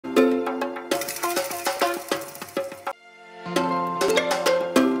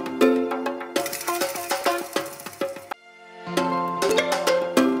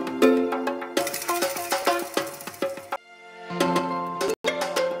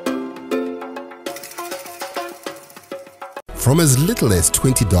From as little as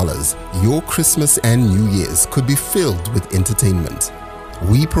 $20, your Christmas and New Year's could be filled with entertainment.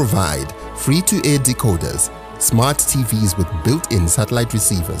 We provide free-to-air decoders, smart TVs with built-in satellite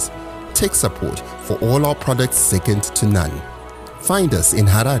receivers, tech support for all our products second to none. Find us in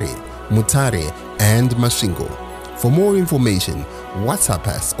Harare, Mutare, and Mashingo. For more information, WhatsApp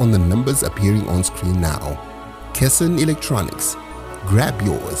us on the numbers appearing on screen now. Kirkman Electronics. Grab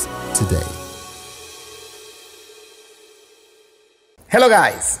yours today. Hello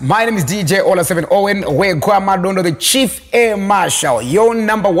guys, my name is DJ Ollah 7 Owen, where Madondo, the Chief Air Marshal, your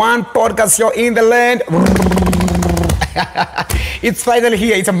 #1 podcast show in the land. It's finally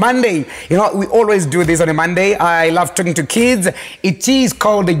here. It's a Monday. You know, we always do this on a Monday. I love talking to kids. It is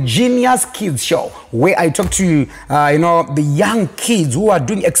called the Genius Kids Show, where I talk to, the young kids who are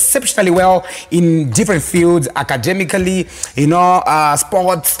doing exceptionally well in different fields, academically,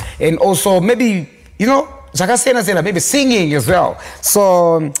 sports, and also maybe, maybe singing as well.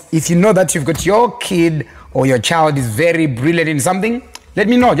 So if you know that you've got your kid or your child is very brilliant in something, let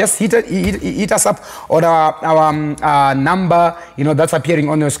me know. Just hit us up on our number, that's appearing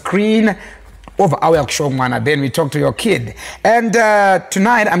on your screen over our show, man. Then we talk to your kid. And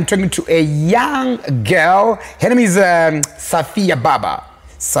tonight I'm talking to a young girl. Her name is Sophia Baba.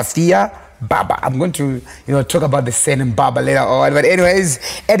 Sophia Baba. I'm going to, talk about the surname Baba later on. But anyways,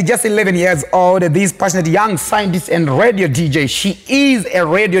 at just 11 years old, this passionate young scientist and radio DJ. She is a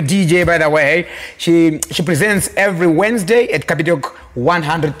radio DJ, by the way. She presents every Wednesday at Capital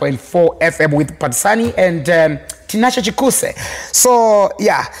 100.4 FM with Patsani and Tinasha Chikuse. So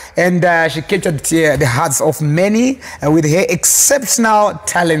yeah, and she captured the hearts of many with her exceptional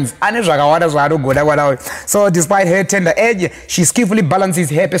talents. So despite her tender age, she skillfully balances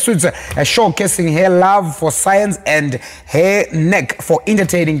her pursuits, showcasing her love for science and her knack for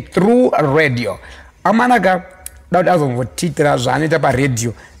entertaining through radio. Amanaga,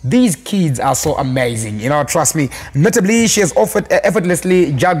 radio. These kids are so amazing, trust me. Notably, she has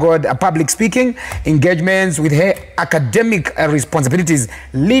effortlessly juggled public speaking engagements with her academic responsibilities,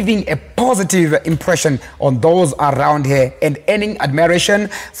 leaving a positive impression on those around her and earning admiration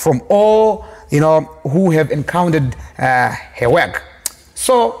from all, who have encountered her work.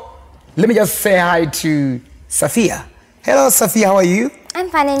 So, let me just say hi to Sophia. Hello, Sophia, how are you?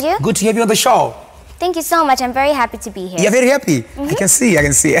 I'm fine, and you? Good to have you on the show. Thank you so much. I'm very happy to be here. You're very happy? I can see.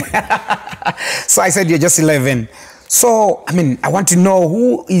 So I said you're just 11. So, I want to know,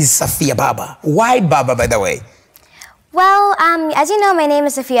 who is Sophia Baba? Why Baba, by the way? Well, as you know, my name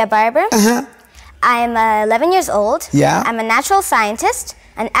is Sophia Barber. I'm 11 years old. Yeah. I'm a natural scientist,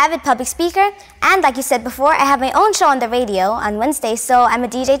 an avid public speaker, and like you said before, I have my own show on the radio on Wednesday, so I'm a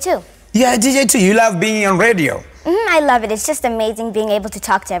DJ too. Yeah, a DJ too. You love being on radio. I love it. It's just amazing being able to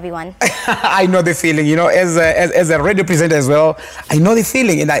talk to everyone. I know the feeling, as a radio presenter as well. I know the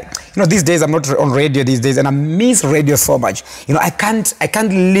feeling, and these days I'm not on radio these days, and I miss radio so much. I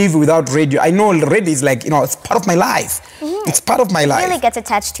can't live without radio. I know radio is like, it's part of my life. It's part of my life. It really gets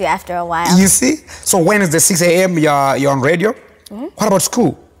attached to you after a while. You see? So when is the 6 a.m. you're on radio? What about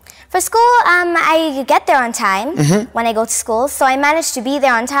school? For school, I get there on time when I go to school, so I manage to be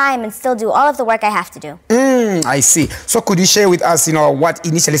there on time and still do all of the work I have to do. I see. So could you share with us, what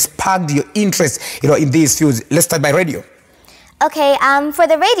initially sparked your interest, in these fields? Let's start by radio. Okay, for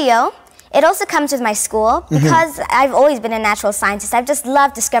the radio, it also comes with my school because I've always been a natural scientist. I've just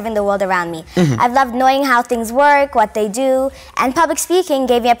loved discovering the world around me. I've loved knowing how things work, what they do, and public speaking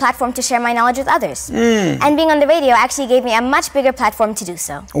gave me a platform to share my knowledge with others. And being on the radio actually gave me a much bigger platform to do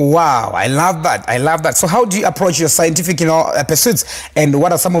so. Wow, I love that. I love that. So how do you approach your scientific, pursuits, and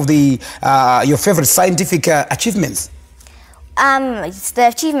what are some of the your favorite scientific achievements? It's the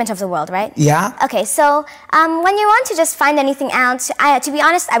achievement of the world, right? Yeah. Okay, so when you want to just find anything out, to be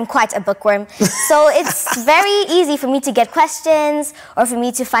honest, I'm quite a bookworm. So it's very easy for me to get questions or for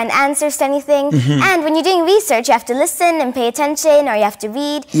me to find answers to anything. And when you're doing research, you have to listen and pay attention, or you have to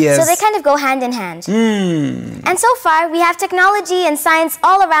read. Yes. So they kind of go hand in hand. And so far, we have technology and science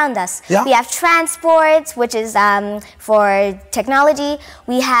all around us. Yeah. We have transport, which is for technology.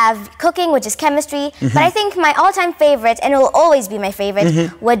 We have cooking, which is chemistry. But I think my all-time favorite, and it will always be my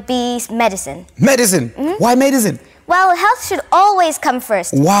favorite, would be medicine. Medicine? Why medicine? Well, health should always come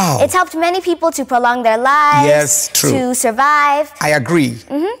first. Wow. It's helped many people to prolong their lives. Yes, true. To survive. I agree.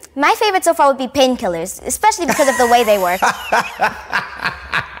 My favorite so far would be painkillers, especially because of the way they work.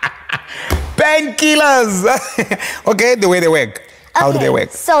 Painkillers! Okay, the way they work. How do they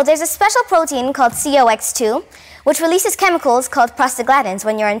work? So there's a special protein called COX2, which releases chemicals called prostaglandins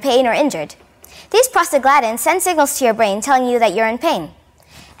when you're in pain or injured. These prostaglandins send signals to your brain telling you that you're in pain.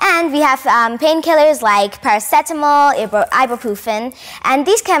 And we have painkillers like paracetamol, ibuprofen, and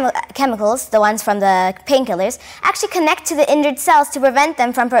these chemicals, the ones from the painkillers, actually connect to the injured cells to prevent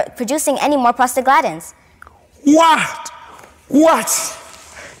them from producing any more prostaglandins. What? What?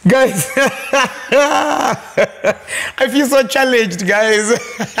 Guys, I feel so challenged, guys.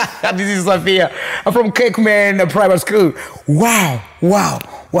 This is Sophia from Kirkman Private School. Wow, wow,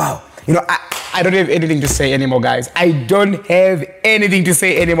 wow. You know, I don't have anything to say anymore, guys. I don't have anything to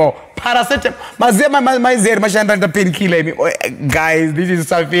say anymore. Paracetamol, guys, this is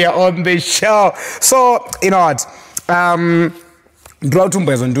Sophia on the show. So, you know what?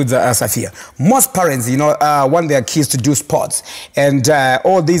 Sophia. Most parents, you know, want their kids to do sports and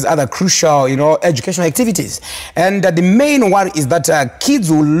all these other crucial, you know, educational activities. And the main one is that kids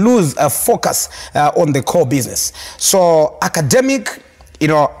will lose focus on the core business. So academic, you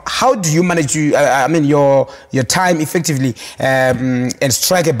know, how do you manage your time effectively and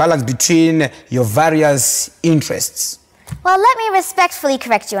strike a balance between your various interests? Well, let me respectfully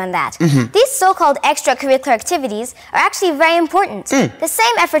correct you on that. These so-called extracurricular activities are actually very important. The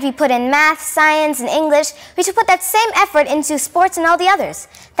same effort we put in math, science, and English, we should put that same effort into sports and all the others.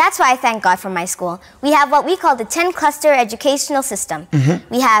 That's why I thank God for my school. We have what we call the 10-cluster educational system.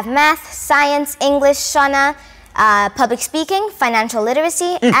 We have math, science, English, Shona, public speaking, financial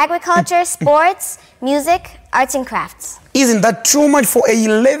literacy, agriculture, sports, music, arts and crafts. Isn't that too much for an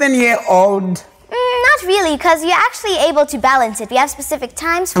 11-year-old? Not really, because you're actually able to balance it. We have specific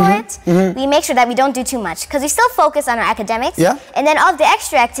times for it. We make sure that we don't do too much, because we still focus on our academics. Yeah. And then all of the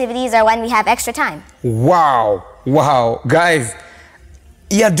extra activities are when we have extra time. Wow, wow. Guys,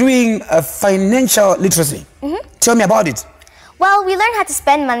 you're doing financial literacy. Tell me about it. Well, we learned how to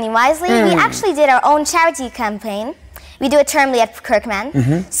spend money wisely. We actually did our own charity campaign. We do it termly at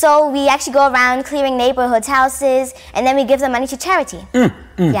Kirkman. So we actually go around clearing neighborhoods, houses, and then we give the money to charity.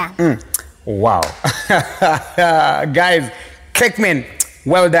 Yeah. Wow. Guys, Kirkman,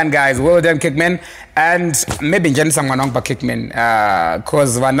 well done, guys. Well done, Kirkman. And maybe someone on Kirkman,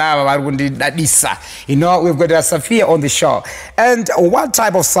 because you know, we've got Sophia on the show. And what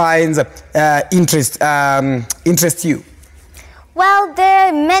type of science interest you? Well, there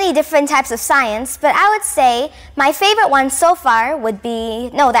are many different types of science, but I would say my favorite one so far would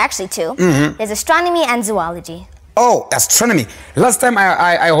be, no, there are actually two. There's astronomy and zoology. Oh, astronomy. Last time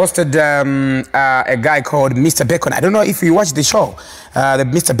I hosted a guy called Mr. Bacon. I don't know if you watched the show, the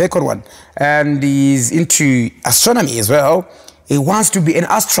Mr. Bacon one. And he's into astronomy as well. He wants to be an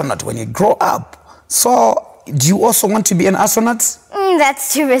astronaut when he grow up. So, do you also want to be an astronaut?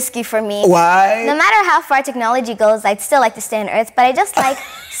 That's too risky for me. Why? No matter how far technology goes, I'd still like to stay on Earth, but I just like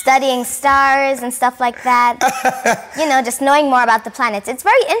studying stars and stuff like that. You know, just knowing more about the planets. It's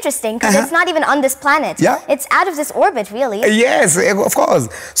very interesting because it's not even on this planet. Yeah. It's out of this orbit, really. Yes, of course.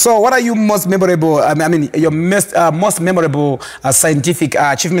 So what are your most memorable, your most memorable scientific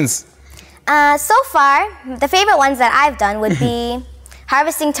achievements? So far, the favorite ones that I've done would be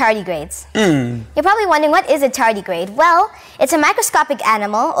harvesting tardigrades. You're probably wondering, what is a tardigrade? Well, it's a microscopic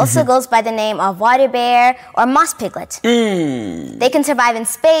animal, also goes by the name of water bear or moss piglet. They can survive in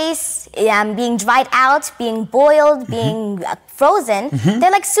space, being dried out, being boiled, being frozen.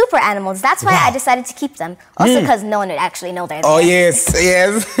 They're like super animals. That's why I decided to keep them. Also because no one would actually know they're there. Oh, yes,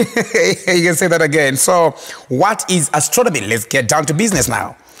 yes. You can say that again. So, what is astronomy? Let's get down to business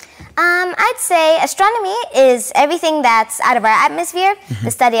now. I'd say astronomy is everything that's out of our atmosphere,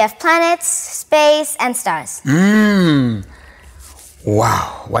 the study of planets, space, and stars.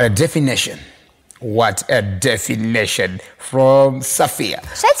 Wow, what a definition. What a definition from Sophia.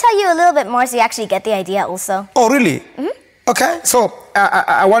 Should I tell you a little bit more so you actually get the idea also? Oh, really? Okay, so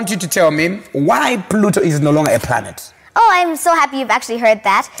I want you to tell me why Pluto is no longer a planet. Oh, I'm so happy you've actually heard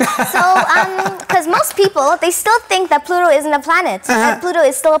that. So, because most people, they still think that Pluto isn't a planet, that Pluto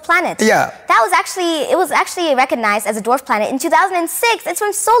is still a planet. Yeah. It was actually recognized as a dwarf planet in 2006. It's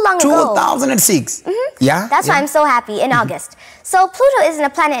from so long ago. 2006? Yeah? That's why I'm so happy, in August. So Pluto isn't a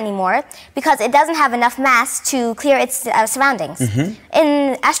planet anymore because it doesn't have enough mass to clear its surroundings.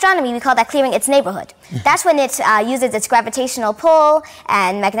 In astronomy, we call that clearing its neighborhood. That's when it uses its gravitational pull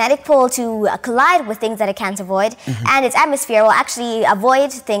and magnetic pull to collide with things that it can't avoid, and its atmosphere will actually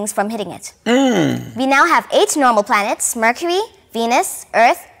avoid things from hitting it. We now have 8 normal planets: Mercury, Venus,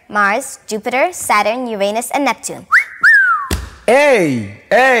 Earth, Mars, Jupiter, Saturn, Uranus, and Neptune. Hey,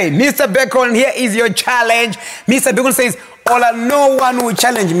 Mr. Bacon, here is your challenge. Mr. Bacon says, Ollah, no one will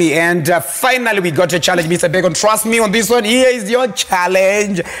challenge me. And finally, we got your challenge, Mr. Bacon. Trust me on this one. Here is your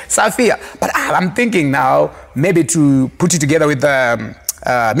challenge, Sophia. But I'm thinking now, maybe to put you together with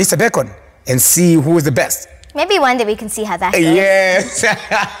Mr. Bacon and see who is the best. Maybe one day we can see how that goes. Yes.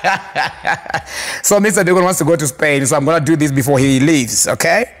 So Mr. Dugan wants to go to Spain, so I'm going to do this before he leaves,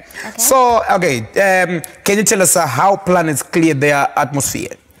 okay? So, can you tell us how planets clear their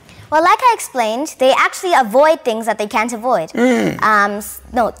atmosphere? Well, like I explained, they actually avoid things that they can't avoid. They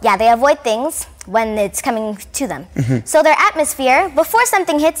avoid things when it's coming to them. So their atmosphere, before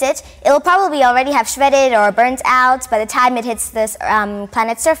something hits it, it'll probably already have shredded or burnt out by the time it hits this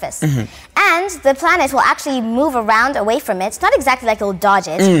planet's surface. And the planet will actually move around away from it. It's not exactly like it'll dodge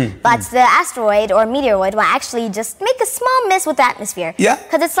it, but the asteroid or meteoroid will actually just make a small miss with the atmosphere. Yeah.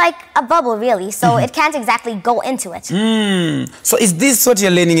 Because it's like a bubble, really, so it can't exactly go into it. So is this what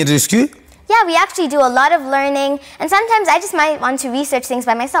you're learning at the school? Yeah, we actually do a lot of learning, and sometimes I just might want to research things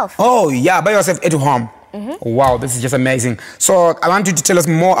by myself. Oh, yeah, by yourself at home. Wow, this is just amazing. So I want you to tell us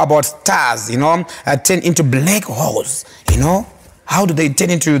more about stars, turn into black holes, How do they turn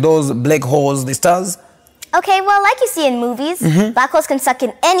into those black holes, the stars? Okay, well, like you see in movies, black holes can suck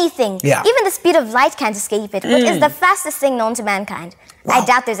in anything. Yeah. Even the speed of light can't escape it, which is the fastest thing known to mankind. Wow. I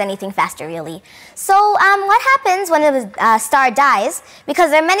doubt there's anything faster, really. So what happens when a star dies? Because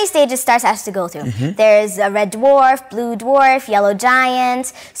there are many stages stars have to go through. There's a red dwarf, blue dwarf, yellow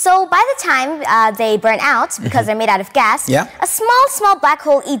giant. So by the time they burn out, because they're made out of gas, a small black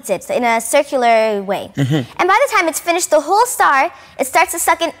hole eats it in a circular way. And by the time it's finished the whole star, it starts to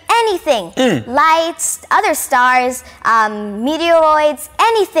suck in anything. Lights, other stars, meteoroids,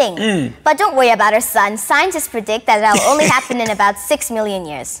 anything. But don't worry about our sun. Scientists predict that it'll only happen in about 6 million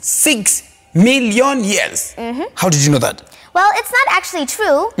years. 6 million years? How did you know that? Well, it's not actually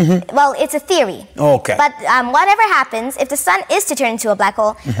true. Well, it's a theory. Okay. But whatever happens, if the sun is to turn into a black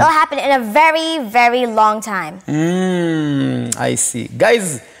hole, it'll happen in a very, very long time. I see.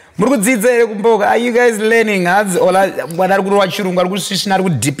 Guys, are you guys learning? I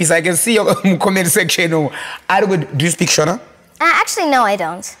can see your comment section. Do you speak Shona? Actually, no, I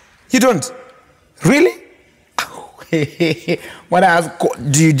don't. You don't? Really? What I ask,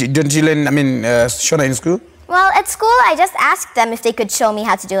 don't you learn, Shona in school? Well, at school, I just asked them if they could show me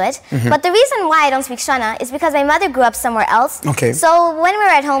how to do it. But the reason why I don't speak Shona is because my mother grew up somewhere else. Okay. So when we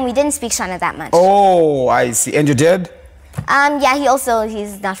were at home, we didn't speak Shona that much. Oh, I see. And your dad? Yeah,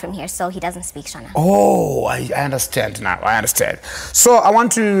 he's not from here, so he doesn't speak Shona. Oh, I understand now. I understand. So I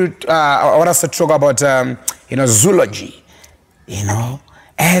want us to talk about, zoology,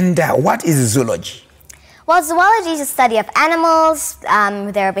 And what is zoology? Well, zoology is a study of animals,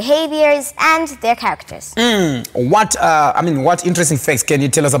 their behaviors, and their characters. What interesting facts can you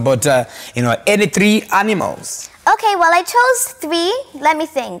tell us about, any 3 animals? Okay, well, I chose 3. Let me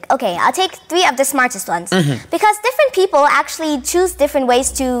think. Okay, I'll take 3 of the smartest ones. Because different people actually choose different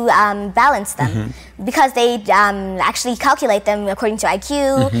ways to balance them. Because they actually calculate them according to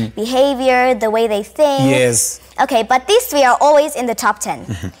IQ, behavior, the way they think. Yes. Okay, but these 3 are always in the top 10.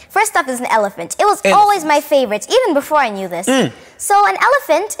 First up is an elephant. It was always my favorite, even before I knew this. So an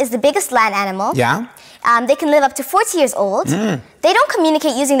elephant is the biggest land animal. Yeah. They can live up to 40 years old. They don't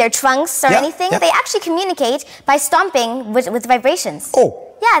communicate using their trunks or anything. They actually communicate by stomping with vibrations.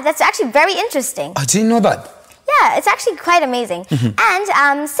 Oh. Yeah, that's actually very interesting. I didn't know that. Yeah, it's actually quite amazing.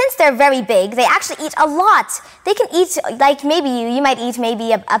 And since they're very big, they actually eat a lot. They can eat, like maybe you might eat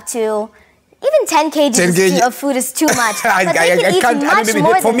maybe up to... Even 10 kg of food is too much. But they can eat much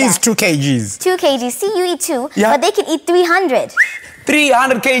more than For me, that. it's 2 kgs. 2 kgs. See, you eat 2, Yeah. but they can eat 300.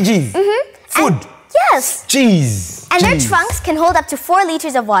 300 kgs? Food? Yes. Jeez. And their trunks can hold up to 4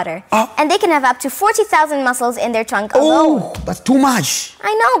 liters of water. And they can have up to 40,000 muscles in their trunk alone. Oh, that's too much.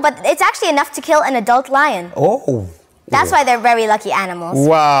 I know, but it's actually enough to kill an adult lion. Oh. That's why they're very lucky animals.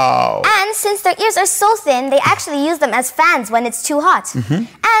 Wow. And since their ears are so thin, they actually use them as fans when it's too hot.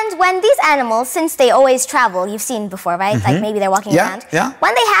 And when these animals, since they always travel, you've seen before, right? Like maybe they're walking around. Yeah.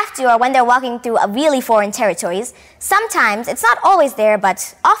 When they have to, or when they're walking through a really foreign territories, sometimes, it's not always there,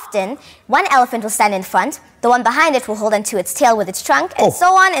 but often, one elephant will stand in front, the one behind it will hold onto its tail with its trunk, and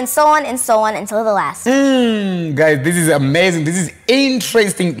so on and so on and so on until the last. Guys, this is amazing. This is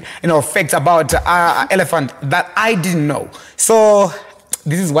interesting, facts about elephant that I didn't know. So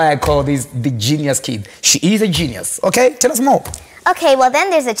this is why I call this the genius kid. She is a genius. Okay, tell us more. Okay, well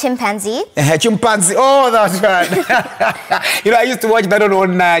then there's a chimpanzee. Chimpanzee, oh, that's right. I used to watch that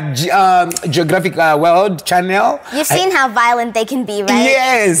on Geographic World channel. You've seen how violent they can be, right?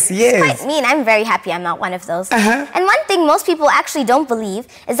 Yes. Quite mean. I'm very happy I'm not one of those. And one thing most people actually don't believe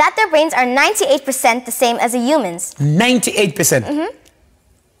is that their brains are 98% the same as a human's. 98%?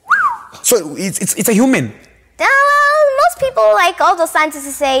 So it's a human? Most people, like all those scientists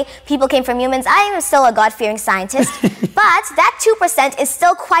who say people came from humans, I am still a God-fearing scientist. But that 2% is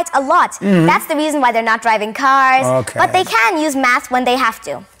still quite a lot. That's the reason why they're not driving cars. Okay. But they can use math when they have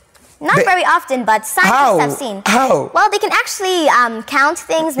to. Not very often, but scientists have seen. How? Well, they can actually count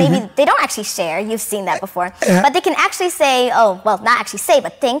things. Maybe they don't actually share. You've seen that before. But they can actually say, oh, well, not actually say,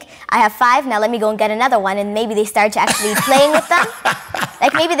 but think, I have 5, now let me go and get another one. And maybe they start to actually playing with them.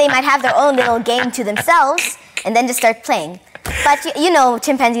 Like maybe they might have their own little game to themselves and then just start playing. But you know,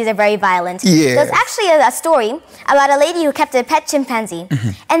 chimpanzees are very violent. Yeah. There's actually a story about a lady who kept a pet chimpanzee.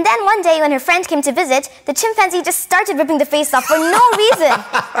 And then one day when her friend came to visit, the chimpanzee just started ripping the face off for no reason.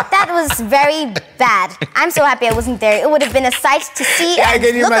 That was very bad. I'm so happy I wasn't there. It would have been a sight to see and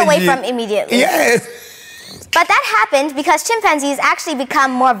look away from immediately. Yes. But that happened because chimpanzees actually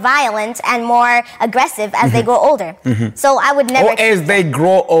become more violent and more aggressive as they grow older. So I would never... Or as they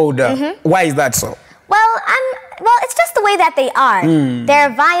grow older. Why is that so? Well, it's just the way that they are. They're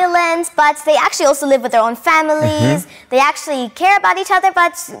violent, but they actually also live with their own families. They actually care about each other,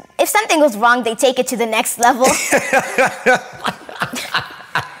 but if something goes wrong, they take it to the next level.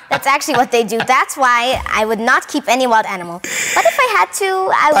 That's actually what they do. That's why I would not keep any wild animal. But if I had to,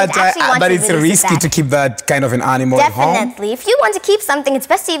 I would actually want to But it's risky to keep that kind of an animal at home. Definitely. If you want to keep something, it's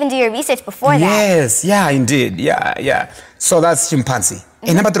best to even do your research before that. Yes, yeah, indeed. Yeah. So that's chimpanzee.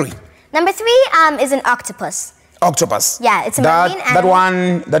 And number 3? Number 3 is an octopus. Octopus. Yeah, it's a marine animal. That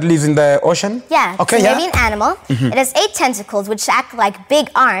one that lives in the ocean? Yeah, okay, it's a marine animal. It has 8 tentacles, which act like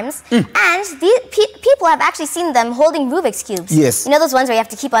big arms. And people have actually seen them holding Rubik's Cubes. Yes. You know those ones where you have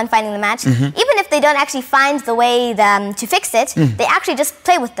to keep on finding the match? Even if they don't actually find the way to fix it, they actually just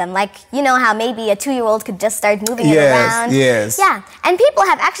play with them. Like, you know how maybe a 2-year-old could just start moving it around? Yes. Yeah, and people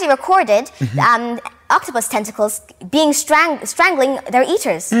have actually recorded octopus tentacles being strangling their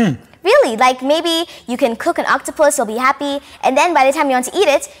eaters. Really, like maybe you can cook an octopus, you'll be happy, and then by the time you want to eat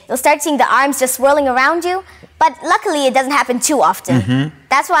it, you'll start seeing the arms just swirling around you. But luckily, it doesn't happen too often.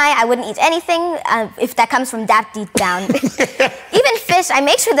 That's why I wouldn't eat anything if that comes from that deep down. Even fish, I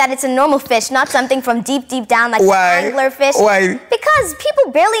make sure that it's a normal fish, not something from deep down like angler fish. Why? Because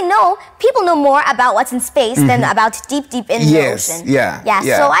people barely know. People know more about what's in space than about deep in the ocean. Yeah.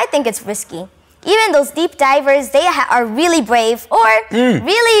 So I think it's risky. Even those deep divers, they are really brave or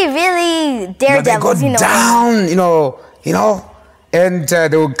really daredevils. But they go down, you know, and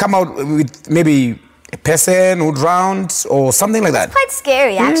they will come out with maybe a person who drowned or something like that. It's quite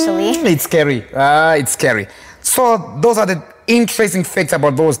scary, actually. It's scary. It's scary. So those are the interesting facts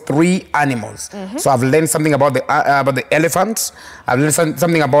about those 3 animals. So I've learned something about the elephants. I've learned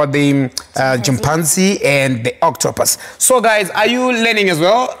something about the chimpanzee and the octopus. So guys, are you learning as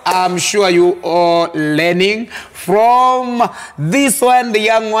well? I'm sure you are learning from this one, the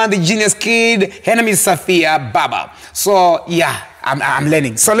young one, the genius kid. Her name is Sophia Baba. So yeah, I'm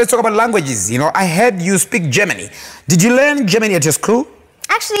learning. So let's talk about languages. You know, I heard you speak German. Did you learn German at your school?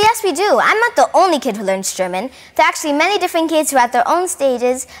 Actually, yes, we do. I'm not the only kid who learns German. There are actually many different kids who are at their own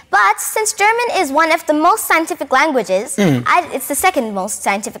stages. But since German is one of the most scientific languages, it's the 2nd most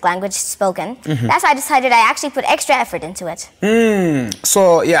scientific language spoken. That's why I decided I actually put extra effort into it.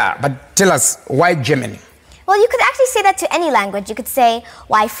 So, yeah, but tell us, why German? Well, you could actually say that to any language. You could say,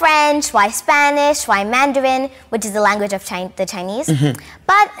 why French, why Spanish, why Mandarin, which is the language of the Chinese.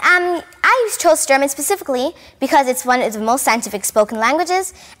 But I chose German specifically because it's one of the most scientific spoken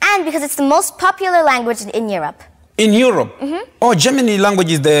languages and because it's the most popular language in Europe. In Europe? Oh, German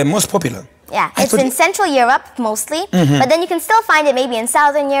language is the most popular? Yeah, it's in Central Europe mostly, but then you can still find it maybe in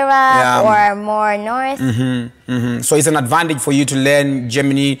Southern Europe or more north. So it's an advantage for you to learn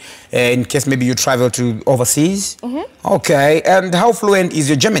Germany in case maybe you travel to overseas? Okay, and how fluent is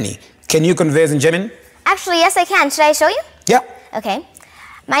your German? Can you converse in German? Actually, yes, I can. Should I show you? Yeah. Okay.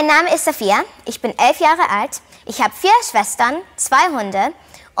 Mein Name ist Sophia, ich bin 11 Jahre alt, ich habe 4 Schwestern, 2 Hunde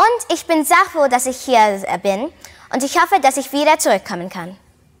und ich bin sehr froh, dass ich hier bin und ich hoffe, dass ich wieder zurückkommen kann.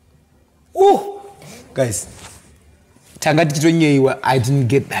 Guys, I didn't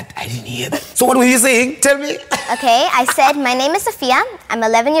get that. I didn't hear that. So what were you saying? Tell me. Okay, I said my name is Sophia. I'm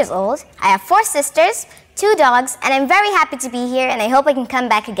 11 years old. I have 4 sisters, 2 dogs, and I'm very happy to be here, and I hope I can come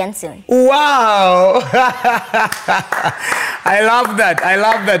back again soon. Wow. I love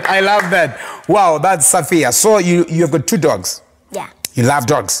that. Wow, that's Sophia. So you've got 2 dogs? Yeah. You love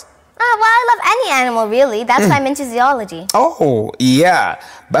dogs? Well, I love any animal, really. That's why I'm into zoology. Oh, yeah.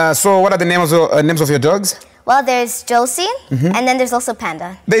 So what are the names of your dogs? Well, there's Josie, and then there's also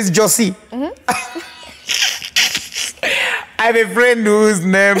Panda. There's Josie. I have a friend whose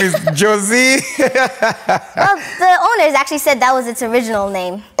name is Josie. Well, the owners actually said that was its original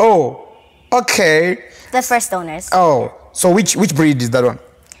name. Oh, okay. The first owners. Oh, So which breed is that one?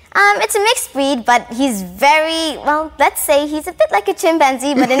 It's a mixed breed, but he's very, well, let's say he's a bit like a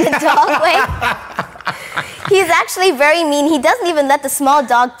chimpanzee, but in a dog way. He's actually very mean. He doesn't even let the small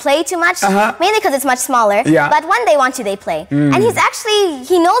dog play too much, mainly because it's much smaller. Yeah. But when they want to, they play. And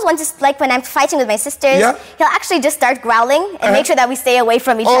he knows when to, like when I'm fighting with my sisters, he'll actually just start growling and make sure that we stay away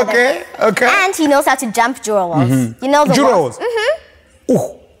from each other. Okay. And he knows how to jump Juro walls. You know the walls?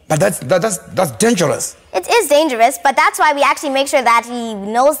 Ooh, but that's dangerous. It is dangerous, but that's why we actually make sure that he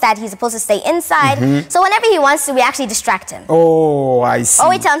knows that he's supposed to stay inside. So whenever he wants to, we actually distract him. Oh, I see. Or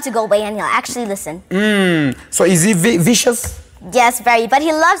we tell him to go away and he'll actually listen. So is he vicious? Yes, very, but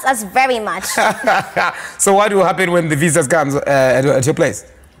he loves us very much. So what will happen when the visitors comes at your place?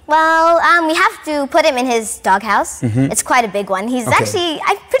 Well, we have to put him in his doghouse. It's quite a big one. He's actually,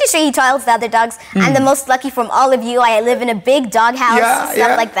 I'm pretty sure he toils the other dogs. I'm the most lucky from all of you. I live in a big doghouse,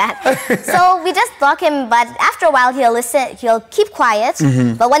 stuff like that. So we just block him, but after a while he'll listen, he'll keep quiet.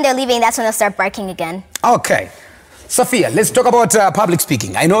 But when they're leaving, that's when he'll start barking again. Okay. Sophia, let's talk about public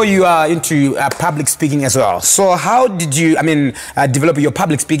speaking. I know you are into public speaking as well. So how did you, develop your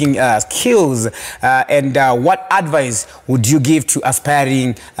public speaking skills and what advice would you give to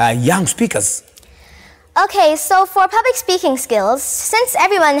aspiring young speakers? Okay, so for public speaking skills, since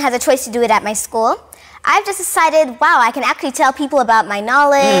everyone has a choice to do it at my school, I've just decided, wow, I can actually tell people about my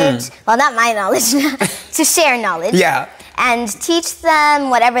knowledge. Well, not my knowledge, to share knowledge. Yeah. And teach them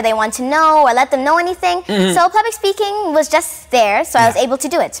whatever they want to know or let them know anything. So public speaking was just there, so I was able to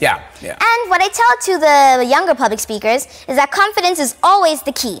do it. Yeah. And what I tell to the younger public speakers is that confidence is always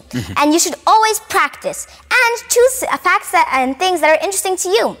the key. And you should always practice and choose facts and things that are interesting to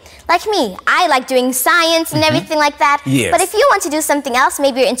you. Like me, I like doing science and everything like that. Yes. But if you want to do something else,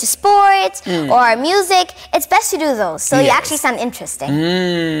 maybe you're into sports or music, it's best to do those. So you actually sound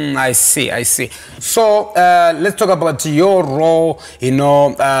interesting. I see. So let's talk about your role,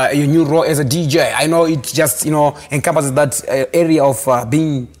 your new role as a DJ. I know it just, encompasses that area of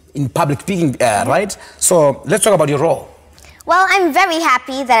being in public speaking, right? So let's talk about your role. Well, I'm very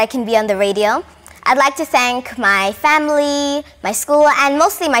happy that I can be on the radio. I'd like to thank my family, my school, and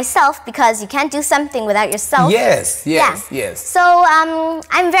mostly myself, because you can't do something without yourself. Yes. So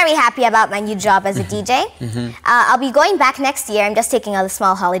I'm very happy about my new job as a DJ. I'll be going back next year. I'm just taking a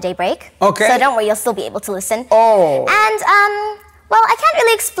small holiday break. Okay. So don't worry, you'll still be able to listen. Oh. And, well, I can't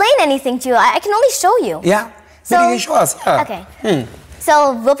really explain anything to you. I can only show you. Yeah. So, maybe you can show us. Yeah. Okay.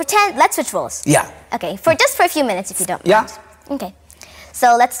 So we'll pretend, let's switch roles. Yeah. Okay, just for a few minutes if you don't Yeah. mind. Okay.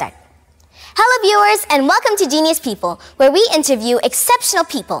 So let's start. Hello viewers and welcome to Genius People, where we interview exceptional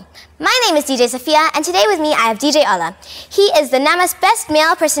people. My name is DJ Sophia and today with me I have DJ Ollah. He is the Nama's best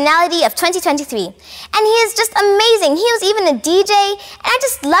male personality of 2023. And he is just amazing. He was even a DJ and I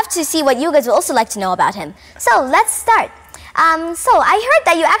just love to see what you guys would also like to know about him. So let's start. So I heard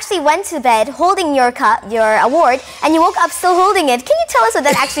that you actually went to bed holding your award and you woke up still holding it. Can you tell us what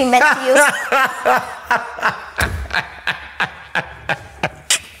that actually meant to you?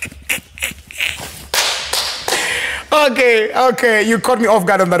 Okay, you caught me off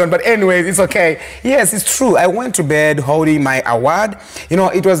guard on that one, but anyways, it's okay. Yes, it's true. I went to bed holding my award.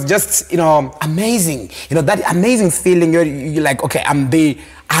 It was just, amazing. That amazing feeling. You're like, okay, I'm the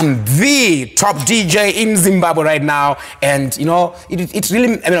top DJ in Zimbabwe right now, and it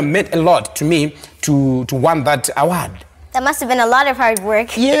really meant a lot to me to win that award. That must have been a lot of hard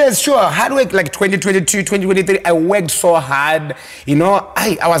work. Yes, sure. Hard work, like 2022, 2023. I worked so hard.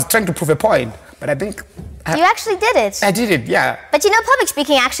 I was trying to prove a point, but I think you actually did it. I did it, yeah. But public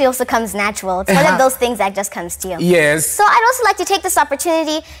speaking actually also comes natural. It's one of those things that just comes to you. Yes. So I'd also like to take this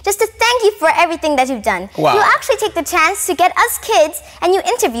opportunity just to thank you for everything that you've done. Wow. You actually take the chance to get us kids and you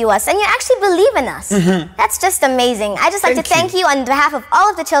interview us and you actually believe in us. That's just amazing. I just like to thank you on behalf of all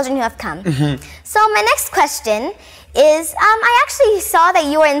of the children who have come. So my next question is, I actually saw that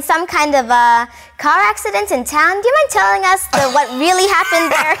you were in some kind of a car accident in town. Do you mind telling us what really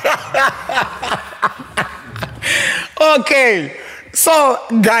happened there? Okay, so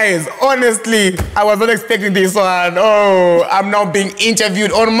guys, honestly, I was not expecting this one. Oh, I'm now being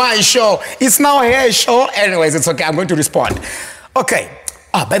interviewed on my show. It's now her show. Anyways, it's okay. I'm going to respond. Okay.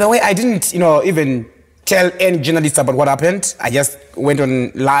 By the way, I didn't, even tell any journalist about what happened. I just went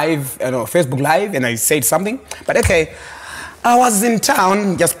on live, Facebook Live, and I said something. But okay, I was in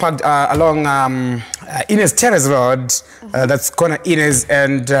town, just parked along Ines Terrace Road. That's corner Ines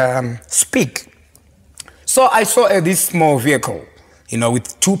and Speak. So I saw this small vehicle,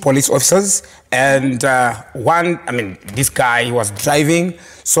 with two police officers and this guy, he was driving.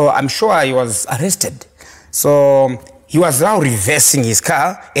 So I'm sure he was arrested. So he was now reversing his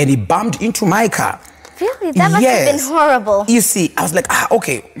car and he bumped into my car. Really? That must have been horrible. You see, I was like,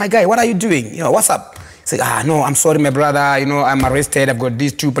 okay, my guy, what are you doing? You know, what's up? He's like, no, I'm sorry, my brother. You know, I'm arrested. I've got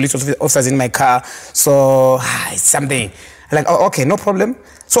these 2 police officers in my car. So, it's something. I'm like, oh, okay, no problem.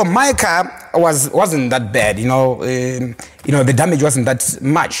 So my car wasn't that bad. You know, the damage wasn't that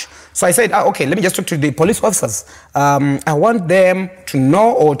much. So I said, okay, let me just talk to the police officers. I want them to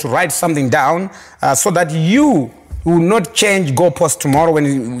know or to write something down so that you will not change goalposts tomorrow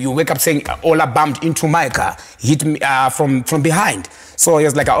when you wake up saying, Ollah bumped into my car, hit me from behind. So he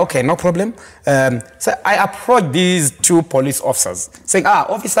was like, okay, no problem. So I approached these 2 police officers saying,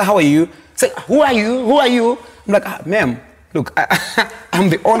 officer, how are you? Say, who are you? Who are you? I'm like, ma'am, look, I'm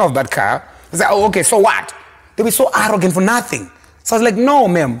the owner of that car. I said, okay, so what? They were so arrogant for nothing. So I was like, no,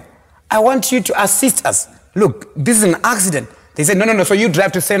 ma'am, I want you to assist us. Look, this is an accident. They said, no, so you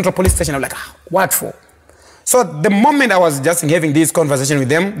drive to Central Police Station. I'm like, what for? So the moment I was just having this conversation with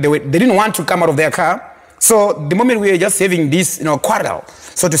them, they didn't want to come out of their car. So the moment we were just having this, quarrel,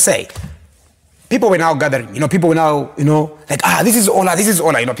 so to say, people were now gathering. People were now, like, this is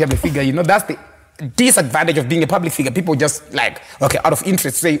Ollah, public figure. That's the disadvantage of being a public figure. People just like, okay, out of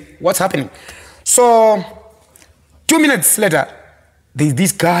interest, say, what's happening? So 2 minutes later, there's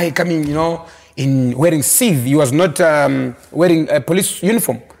this guy coming, in wearing sieve. He was not wearing a police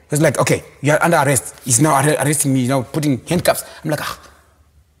uniform. He was like, okay, you're under arrest. He's now arresting me, putting handcuffs. I'm like,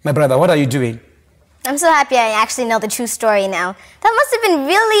 my brother, what are you doing? I'm so happy I actually know the true story now. That must have been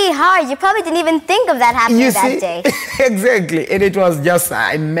really hard. You probably didn't even think of that happening that day. Exactly. And it was just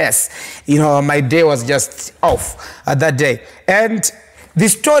a mess. My day was just off that day. And the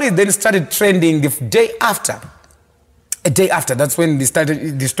story then started trending the day after. A day after, that's when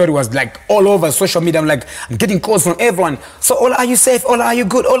the story was like all over social media. I'm getting calls from everyone. So, Ollah, are you safe? Ollah, are you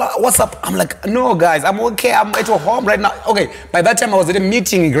good? Ollah, what's up? I'm like, no, guys, I'm okay. I'm at home right now. Okay, by that time I was at a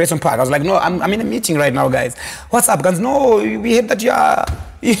meeting in Grayson Park. I was like, no, I'm in a meeting right now, guys. What's up, guys? No, we heard that you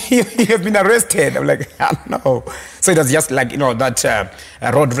have been arrested. I'm like, no. So it was just like, that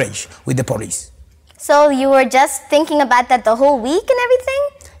road rage with the police. So you were just thinking about that the whole week and everything?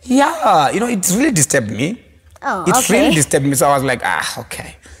 Yeah, it really disturbed me. Oh, it really disturbed me, so I was like,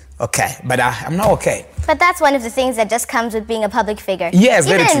 okay, but I'm not okay. But that's one of the things that just comes with being a public figure. Yes,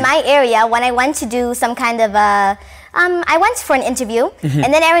 even very true. In my area, when I went to do some kind of I went for an interview,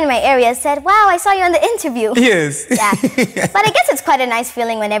 and then everyone in my area said, wow, I saw you on the interview. Yes. Yeah. But I guess it's quite a nice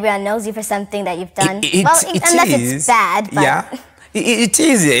feeling when everyone knows you for something that you've done. Unless it's bad. But yeah. It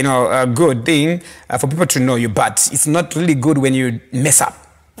is, a good thing for people to know you, but it's not really good when you mess up.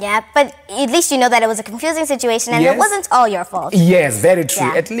 Yeah, but at least you know that it was a confusing situation and it wasn't all your fault. Yes, very true.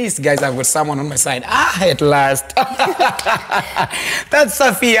 Yeah. At least, guys, I've got someone on my side. At last. That's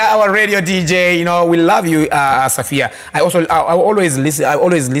Sophia, our radio DJ. We love you, Sophia. I always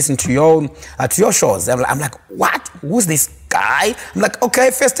listen to your shows. I'm like, what? Who's this guy? I'm like, okay,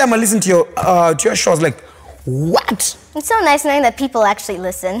 first time I listen to your shows. Like, what? It's so nice knowing that people actually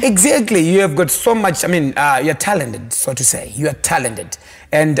listen. Exactly. You have got so much. You're talented, so to say. You are talented.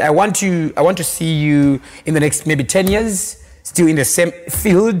 And I want to see you in the next maybe 10 years, still in the same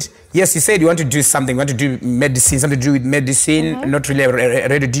field. Yes, you said you want to do something. You want to do medicine, something to do with medicine, not really a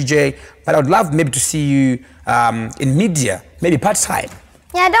radio DJ. But I would love maybe to see you in media, maybe part-time.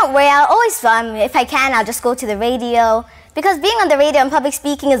 Yeah, don't worry. I'll always, if I can, I'll just go to the radio. Because being on the radio and public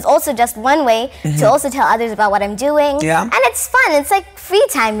speaking is also just one way to also tell others about what I'm doing. Yeah. And it's fun. It's like free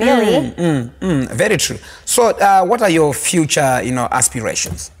time, really. Very true. So what are your future,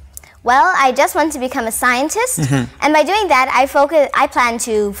 aspirations? Well, I just want to become a scientist. And by doing that, I plan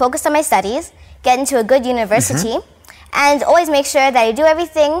to focus on my studies, get into a good university, and always make sure that I do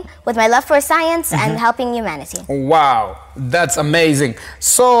everything with my love for science and helping humanity. Wow, that's amazing.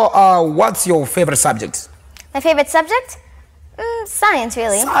 So what's your favorite subject? My favorite subject? Science,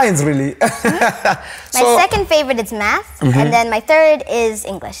 really. Science, really. My second favorite is math, and then my third is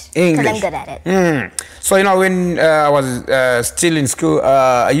English. Because I'm good at it. So, when I was still in school,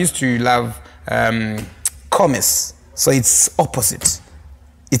 I used to love commerce. So it's opposite.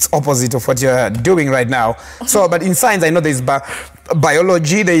 It's opposite of what you're doing right now. So, but in science, I know there's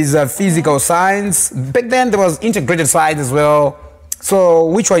biology, there is physical science. Back then, there was integrated science as well. So,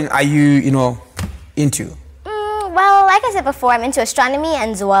 which one are you, into? Well, like I said before, I'm into astronomy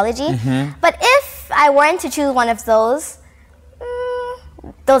and zoology. But if I weren't to choose one of those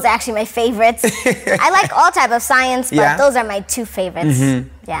are actually my favorites. I like all type of science, but those are my 2 favorites.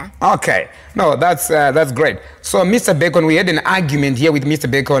 Yeah. Okay. No, that's great. So, Mr. Bacon, we had an argument here with Mr.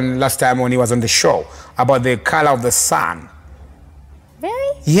 Bacon last time when he was on the show about the color of the sun.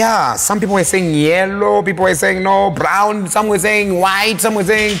 Really? Yeah. Some people were saying yellow. People were saying no, brown. Some were saying white. Some were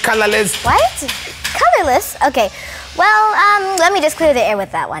saying colorless. What? Colorless? Okay. Well, let me just clear the air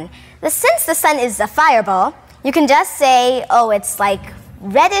with that one. Since the sun is a fireball, you can just say, oh, it's like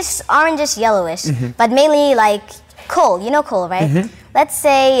reddish, orangish, yellowish, but mainly like coal. You know coal, right? Let's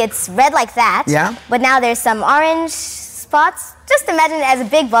say it's red like that, but now there's some orange spots. Just imagine it as a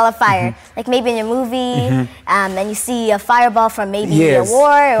big ball of fire, like maybe in a movie, and you see a fireball from maybe a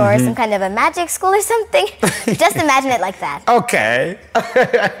war or some kind of a magic school or something. Just imagine it like that. Okay.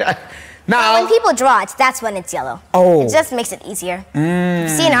 Now, when people draw it, that's when it's yellow. Oh. It just makes it easier. If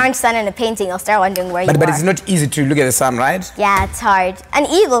you see an orange sun in a painting, you'll start wondering where you are. But it's not easy to look at the sun, right? Yeah, it's hard. An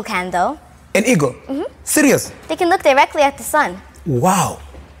eagle can, though. An eagle? Serious? They can look directly at the sun. Wow.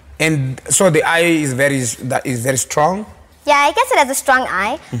 And so the eye is very strong? Yeah, I guess it has a strong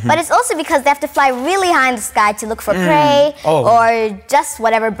eye, but it's also because they have to fly really high in the sky to look for prey or just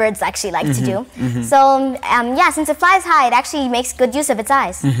whatever birds actually like to do. So, yeah, since it flies high, it actually makes good use of its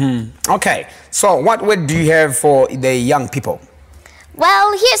eyes. Okay, so what word do you have for the young people?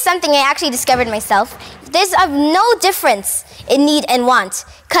 Well, here's something I actually discovered myself. There's no difference in need and want.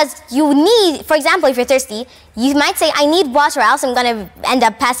 Because you need, for example, if you're thirsty, you might say, I need water or else I'm going to end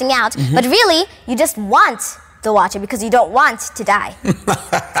up passing out. But really, you just want the water because you don't want to die.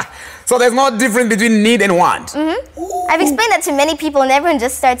 So there's no difference between need and want? I've explained that to many people and everyone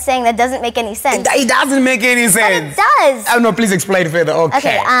just starts saying that doesn't make any sense. It doesn't make any sense. But it does. Oh, no, please explain further.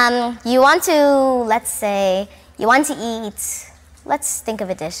 Okay. You want to, let's say, you want to eat, let's think of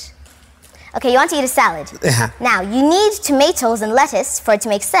a dish. Okay, you want to eat a salad. Now, you need tomatoes and lettuce for it to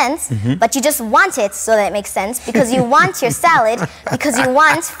make sense, but you just want it so that it makes sense because you want your salad because you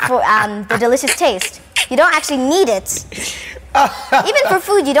want the delicious taste. You don't actually need it. Even for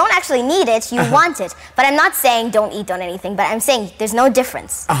food, you don't actually need it, you want it. But I'm not saying don't eat, don't anything, but I'm saying there's no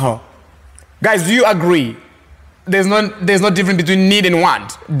difference. Guys, do you agree? There's no difference between need and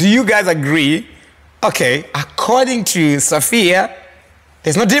want. Do you guys agree? Okay, according to Sophia,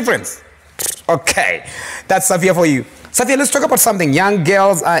 there's no difference. Okay, that's Sophia for you. Sophia, let's talk about something. Young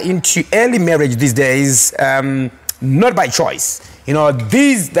girls are into early marriage these days, not by choice. You know, we call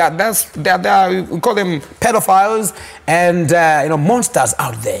them pedophiles and, you know, monsters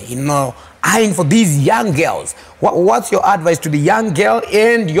out there, you know, eyeing for these young girls. What's your advice to the young girl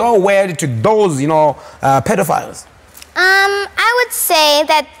and your word to those, you know, pedophiles? I would say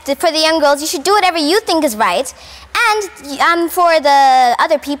that for the young girls, you should do whatever you think is right. And for the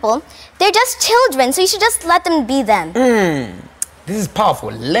other people, they're just children, so you should just let them be them. This is powerful.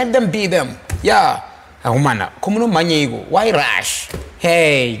 Let them be them. Yeah. Why rush?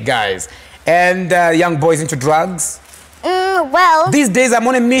 Hey, guys. And young boys into drugs? Well, these days I'm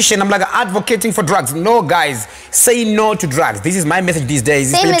on a mission. I'm like advocating for drugs. No, guys, say no to drugs. This is my message these days.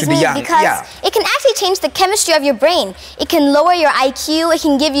 Same as to me, the young. because it can actually change the chemistry of your brain. It can lower your IQ. It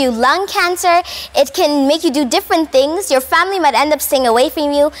can give you lung cancer. It can make you do different things. Your family might end up staying away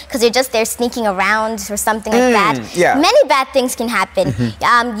from you because you're just there sneaking around or something like that. Yeah. Many bad things can happen.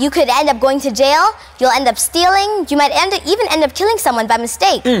 You could end up going to jail. You'll end up stealing. You might even end up killing someone by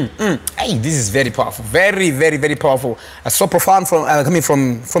mistake. Hey, this is very powerful. Very, very, very powerful. So profound coming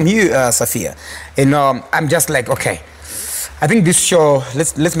from you, Sophia. And I'm just like, okay, I think this show,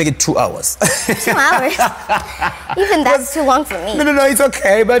 let's make it 2 hours. 2 hours? Even that's too long for me. No, it's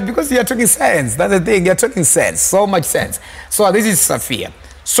okay, but because you're talking sense, that's the thing, you're talking sense, so much sense. So this is Sophia.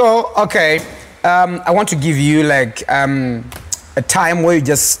 So, okay, I want to give you like a time where you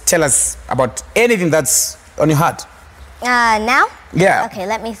just tell us about anything that's on your heart. Now? Yeah. Okay,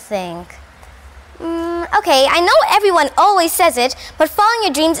 let me think. Okay, I know everyone always says it, but following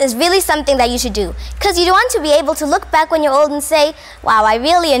your dreams is really something that you should do. Because you want to be able to look back when you're old and say, wow, I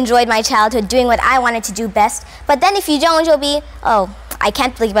really enjoyed my childhood doing what I wanted to do best. But then if you don't, you'll be, oh, I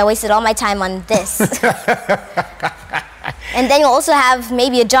can't believe I wasted all my time on this. And then you'll also have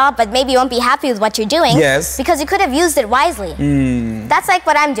maybe a job, but maybe you won't be happy with what you're doing. Yes. Because you could have used it wisely. That's like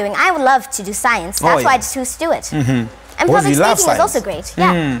what I'm doing. I would love to do science. That's why I choose to do it. And public speaking is also great.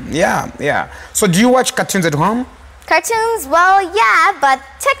 Yeah. Yeah. So do you watch cartoons at home? Cartoons? Well, yeah, but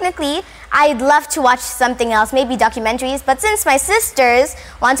technically, I'd love to watch something else, maybe documentaries. But since my sisters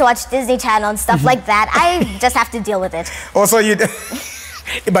want to watch Disney Channel and stuff like that, I just have to deal with it. Also, you...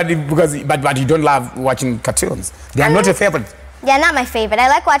 but you don't love watching cartoons. They are not your favorite. Yeah, not my favorite. I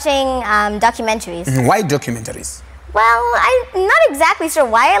like watching documentaries. Why documentaries? Well, I'm not exactly sure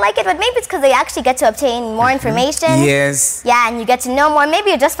why I like it, but maybe it's because they actually get to obtain more information. Yes. Yeah, and you get to know more.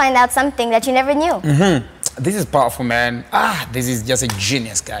 Maybe you just find out something that you never knew. This is powerful, man. This is just a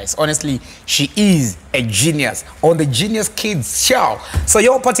genius, guys. Honestly, she is a genius on the Genius Kids show. So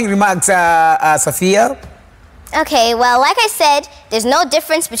your parting remarks, Sophia? Okay, well, like I said, there's no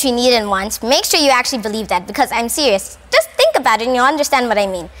difference between need and want. Make sure you actually believe that, because I'm serious. Just think about it and you'll understand what I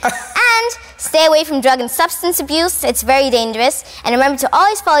mean. And stay away from drug and substance abuse. It's very dangerous. And remember to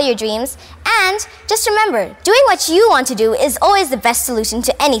always follow your dreams. And just remember, doing what you want to do is always the best solution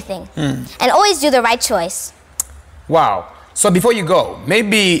to anything. And always do the right choice. Wow. So before you go,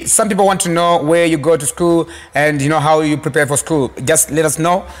 maybe some people want to know where you go to school and how you prepare for school. Just let us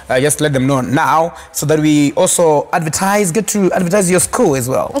know. Just let them know now, so that we also get to advertise your school as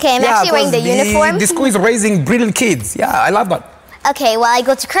well. Okay, I'm actually wearing the uniform. The school is raising brilliant kids. Yeah, I love that. Okay, well, I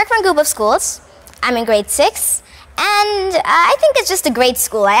go to Kirkman group of schools. I'm in grade 6. And I think it's just a great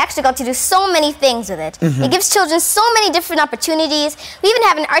school. I actually got to do so many things with it. It gives children so many different opportunities. We even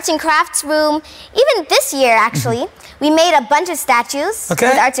have an arts and crafts room. Even this year, actually, we made a bunch of statues with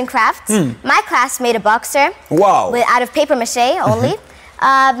arts and crafts. My class made a boxer. Wow. Out of paper mache only.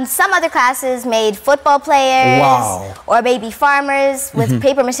 Some other classes made football players. Wow. Or baby farmers with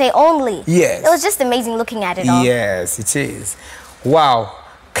paper mache only. Yes. It was just amazing looking at it all. Yes, it is. Wow.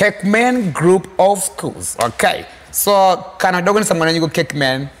 Kirkman group of schools. Okay. So, can I dogon someone you go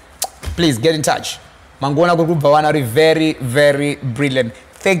Kirkman? Please get in touch. Mangona group Bawana very, very brilliant.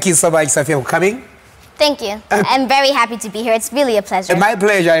 Thank you so much, Sophia, for coming. Thank you. I'm very happy to be here. It's really a pleasure. My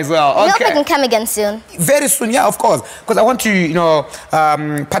pleasure as well. I hope I can come again soon. Very soon, yeah, of course. Because I want to,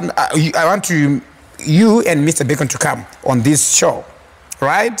 I want you and Mr. Bacon to come on this show.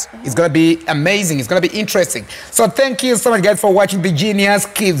 Right? It's going to be amazing. It's going to be interesting. So thank you so much, guys, for watching the Genius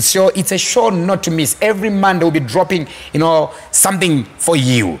Kids Show. It's a show not to miss. Every Monday we'll be dropping, something for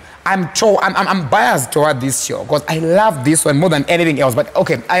you. I'm biased toward this show because I love this one more than anything else. But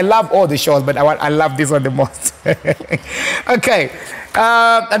okay, I love all the shows, but I love this one the most. Okay.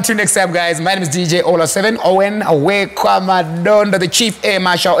 Until next time, guys. My name is DJ Ollah 7 Owen Awe Kwamadondo, the Chief Air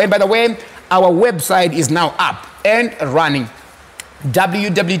Marshal. And by the way, our website is now up and running.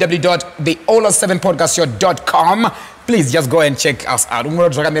 www.theollah7podcastshow.com. Please just go and check us out.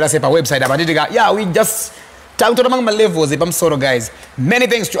 Website. Yeah, we just talk to among my levels. Guys, many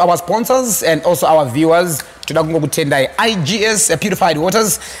thanks to our sponsors and also our viewers. IGS purified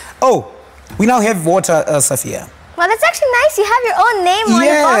waters. Oh, we now have water, Sophia. Well, that's actually nice. You have your own name on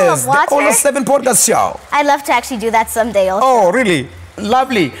your bottle of water. The Ollah 7 Podcast Show. I'd love to actually do that someday also. Oh, really?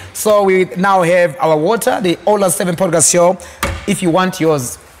 Lovely. So we now have our water, the Ollah 7 Podcast Show. If you want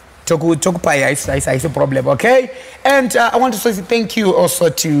yours, talk paya, it's a problem, okay? And I want to say thank you also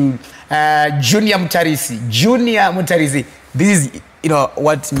to Junior Mutarisi. This is,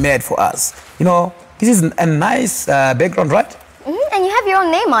 what's made for us. This is a nice background, right? And you have your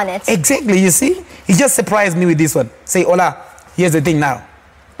own name on it. Exactly, you see? He just surprised me with this one. Say, Ollah, here's the thing now.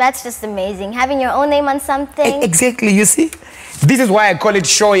 That's just amazing. Having your own name on something. Exactly, you see? This is why I call it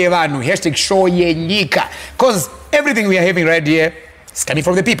Shoye Vanu, #Shoye Nika. Because everything we are having right here is coming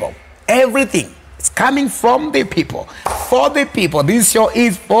from the people. Everything is coming from the people, for the people. This show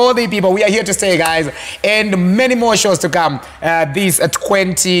is for the people. We are here to stay, guys, and many more shows to come this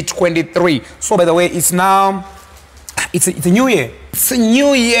 2023. So, by the way, it's now, it's a new year. It's a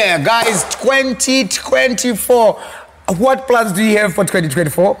new year, guys, 2024. What plans do you have for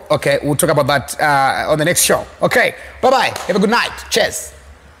 2024? Okay, we'll talk about that on the next show. Okay, bye-bye. Have a good night. Cheers.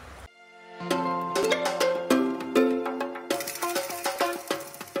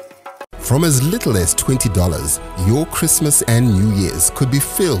 From as little as $20, your Christmas and New Year's could be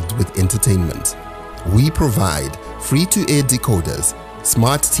filled with entertainment. We provide free-to-air decoders,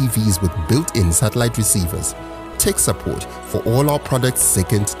 smart TVs with built-in satellite receivers, tech support for all our products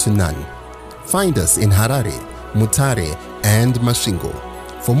second to none. Find us in Harare, Mutare, and Mashingo.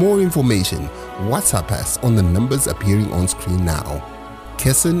 For more information, WhatsApp us on the numbers appearing on screen now.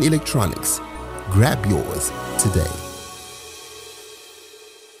 Kesson Electronics. Grab yours today.